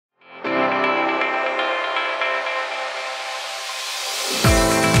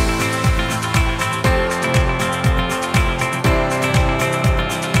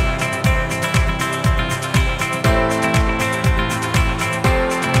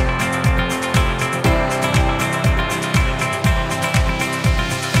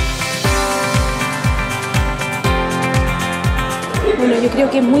Creo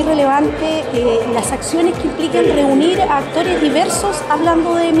que es muy relevante las acciones que implican reunir a actores diversos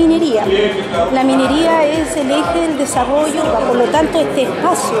hablando de minería. La minería es el eje del desarrollo, por lo tanto este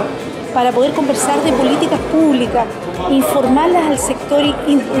espacio para poder conversar de políticas públicas, informarlas al sector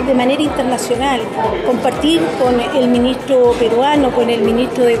de manera internacional, compartir con el ministro peruano, con el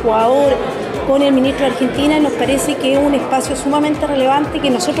ministro de Ecuador, con el ministro de Argentina, nos parece que es un espacio sumamente relevante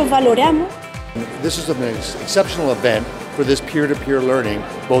que nosotros valoramos. This is an exceptional event for this peer-to-peer learning,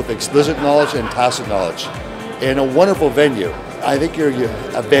 both explicit knowledge and tacit knowledge, in a wonderful venue. I think your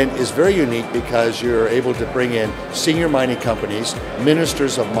event is very unique because you're able to bring in senior mining companies,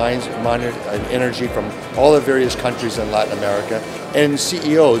 ministers of mines, mining and energy from all the various countries in Latin America, and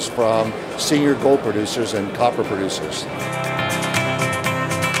CEOs from senior gold producers and copper producers.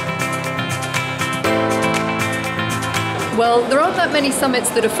 Well, there aren't that many summits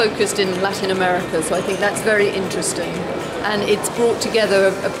that are focused in Latin America, so I think that's very interesting. And it's brought together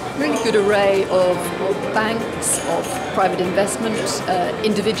a really good array of banks, of private investment,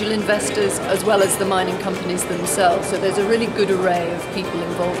 individual investors, as well as the mining companies themselves. So there's a really good array of people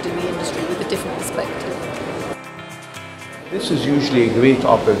involved in the industry with a different perspective. This is usually a great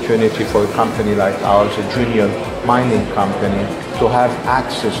opportunity for a company like ours, a junior mining company, to have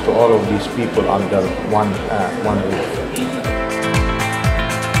access to all of these people under one roof.